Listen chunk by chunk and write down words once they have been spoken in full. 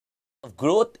of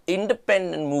growth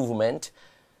independent movement.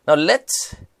 Now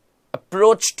let's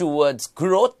approach towards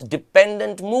growth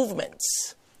dependent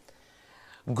movements.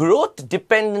 Growth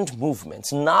dependent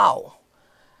movements. Now,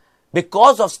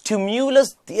 because of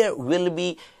stimulus, there will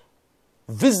be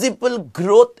visible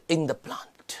growth in the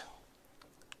plant.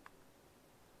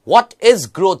 What is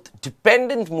growth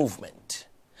dependent movement?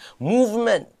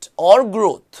 Movement or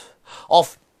growth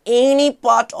of any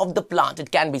part of the plant.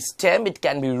 It can be stem, it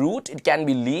can be root, it can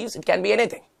be leaves, it can be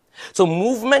anything. So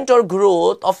movement or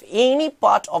growth of any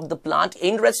part of the plant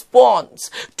in response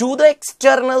to the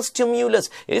external stimulus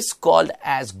is called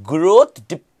as growth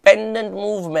dependent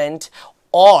movement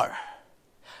or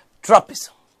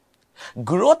tropism.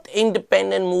 Growth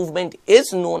independent movement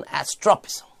is known as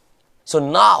tropism. So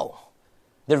now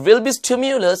there will be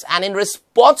stimulus, and in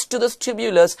response to the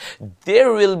stimulus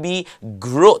there will be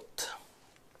growth.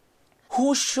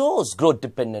 Who shows growth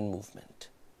dependent movement?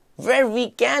 Where we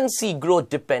can see growth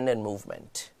dependent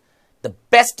movement? The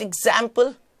best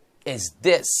example is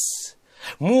this.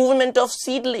 Movement of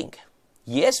seedling.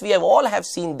 Yes, we have all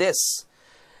seen this.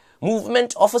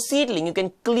 Movement of a seedling. You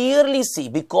can clearly see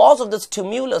because of the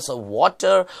stimulus of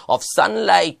water, of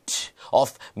sunlight,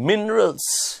 of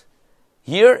minerals.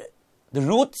 Here the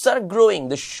roots are growing,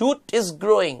 the shoot is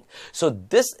growing. So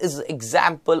this is an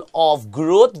example of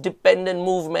growth dependent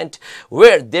movement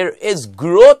where there is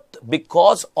growth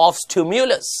because of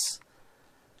stimulus.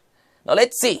 Now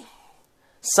let's see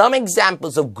some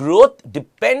examples of growth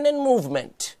dependent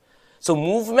movement. So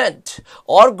movement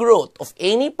or growth of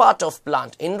any part of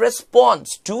plant in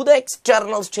response to the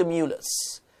external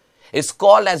stimulus is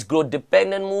called as growth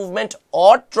dependent movement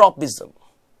or tropism.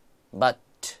 But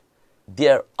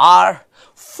there are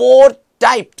 4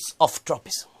 types of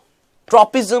tropism.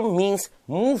 Tropism means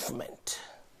movement.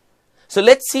 So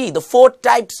let's see the 4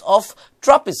 types of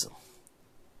tropism.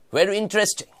 Very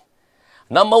interesting.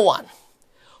 Number 1,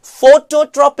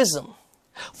 phototropism.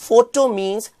 Photo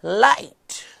means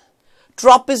light.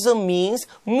 Tropism means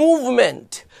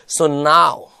movement. So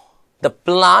now the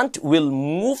plant will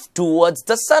move towards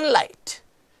the sunlight.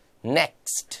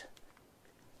 Next,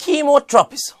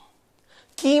 chemotropism.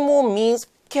 Chemo means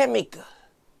chemical.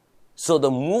 So the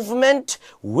movement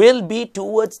will be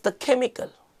towards the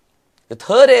chemical. The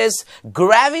third is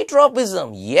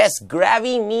gravitropism. Yes,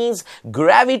 gravi means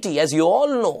gravity, as you all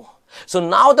know. So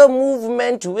now the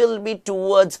movement will be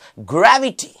towards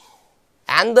gravity.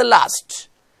 And the last,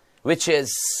 which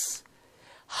is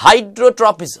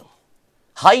hydrotropism.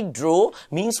 Hydro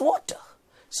means water.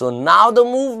 So now the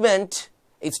movement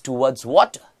is towards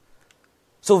water.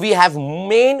 So we have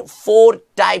main 4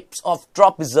 types of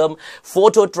tropism: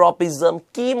 phototropism,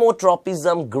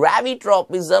 chemotropism,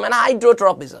 gravitropism and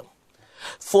hydrotropism.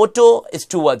 Photo is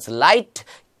towards light,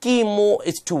 chemo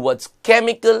is towards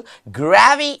chemical,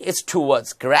 gravi is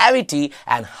towards gravity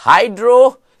and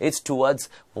hydro is towards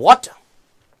water.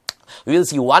 We will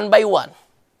see one by one.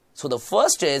 So the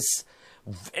first is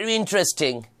very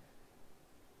interesting,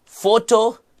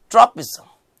 phototropism.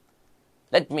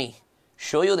 Let me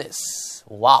show you this.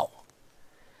 Wow.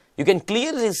 You can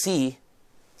clearly see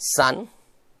sun,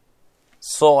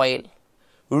 soil,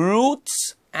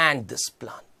 roots and this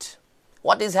plant.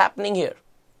 What is happening here?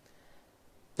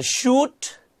 The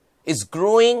shoot is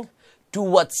growing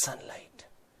towards sunlight.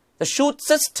 The shoot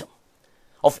system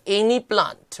of any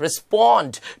plant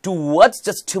respond towards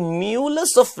the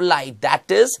stimulus of light.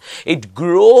 That is, it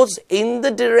grows in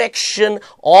the direction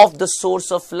of the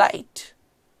source of light.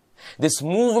 This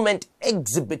movement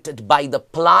exhibited by the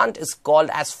plant is called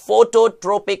as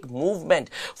phototropic movement.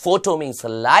 Photo means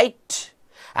light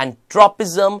and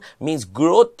tropism means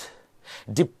growth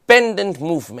dependent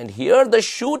movement. Here the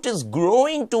shoot is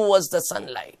growing towards the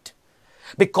sunlight.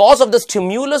 Because of the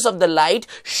stimulus of the light,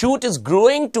 shoot is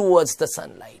growing towards the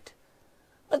sunlight.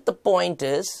 But the point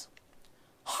is,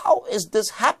 how is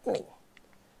this happening?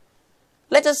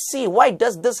 Let us see, why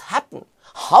does this happen?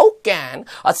 How can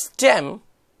a stem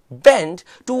bend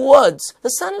towards the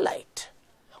sunlight?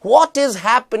 What is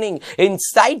happening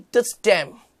inside the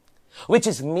stem which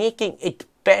is making it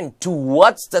bend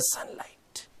towards the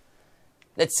sunlight?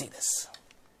 Let's see this.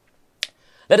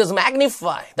 Let us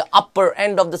magnify the upper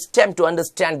end of the stem to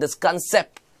understand this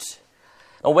concept.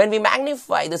 Now when we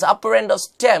magnify this upper end of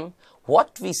stem,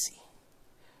 what we see?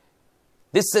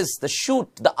 This is the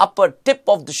shoot, the upper tip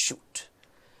of the shoot.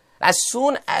 As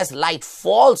soon as light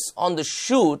falls on the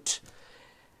shoot,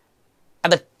 at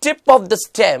the tip of the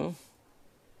stem,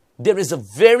 there is a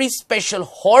very special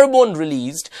hormone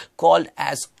released called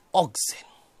as auxin.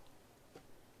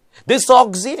 This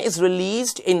auxin is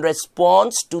released in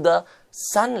response to the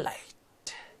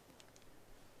sunlight.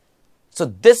 So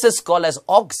this is called as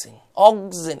auxin.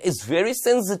 Auxin is very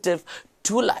sensitive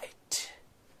to light.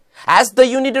 As the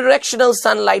unidirectional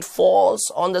sunlight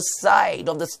falls on the side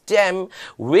of the stem,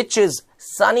 which is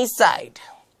sunny side.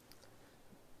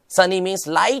 Sunny means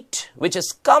light which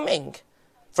is coming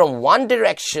from one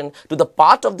direction to the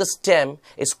part of the stem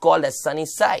is called as sunny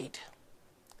side.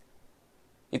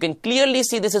 You can clearly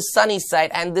see this is sunny side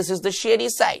and this is the shady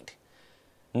side.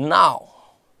 Now,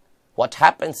 what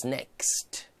happens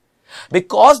next?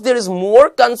 Because there is more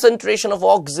concentration of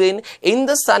auxin in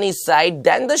the sunny side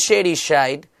than the shady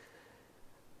side,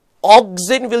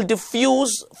 auxin will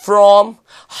diffuse from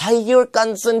higher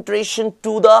concentration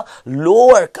to the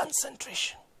lower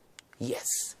concentration.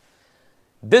 Yes.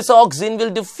 This auxin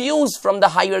will diffuse from the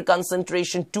higher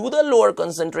concentration to the lower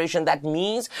concentration. That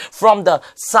means from the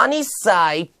sunny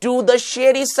side to the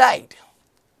shady side.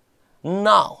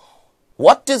 Now,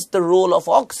 what is the role of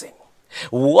auxin?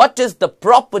 What is the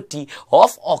property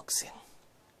of auxin?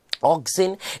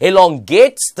 Auxin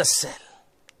elongates the cell.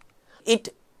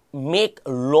 It makes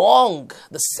long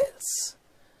the cells.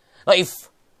 Now, if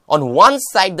on one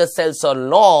side the cells are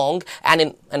long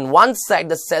and on one side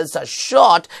the cells are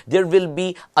short, there will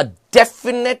be a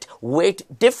definite weight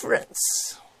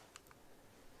difference.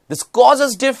 This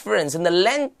causes difference in the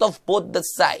length of both the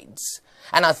sides.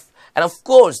 And of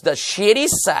course, the shady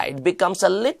side becomes a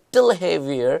little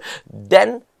heavier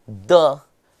than the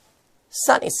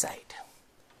sunny side,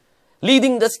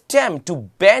 leading the stem to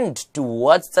bend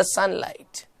towards the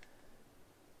sunlight.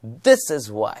 This is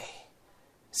why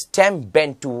stem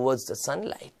bend towards the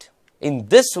sunlight. In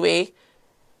this way,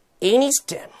 any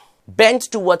stem bends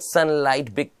towards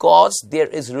sunlight because there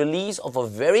is release of a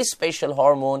very special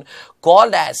hormone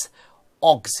called as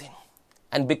auxin.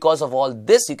 And because of all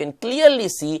this, you can clearly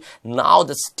see now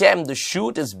the stem, the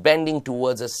shoot is bending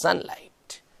towards the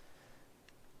sunlight.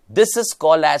 This is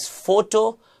called as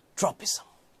phototropism.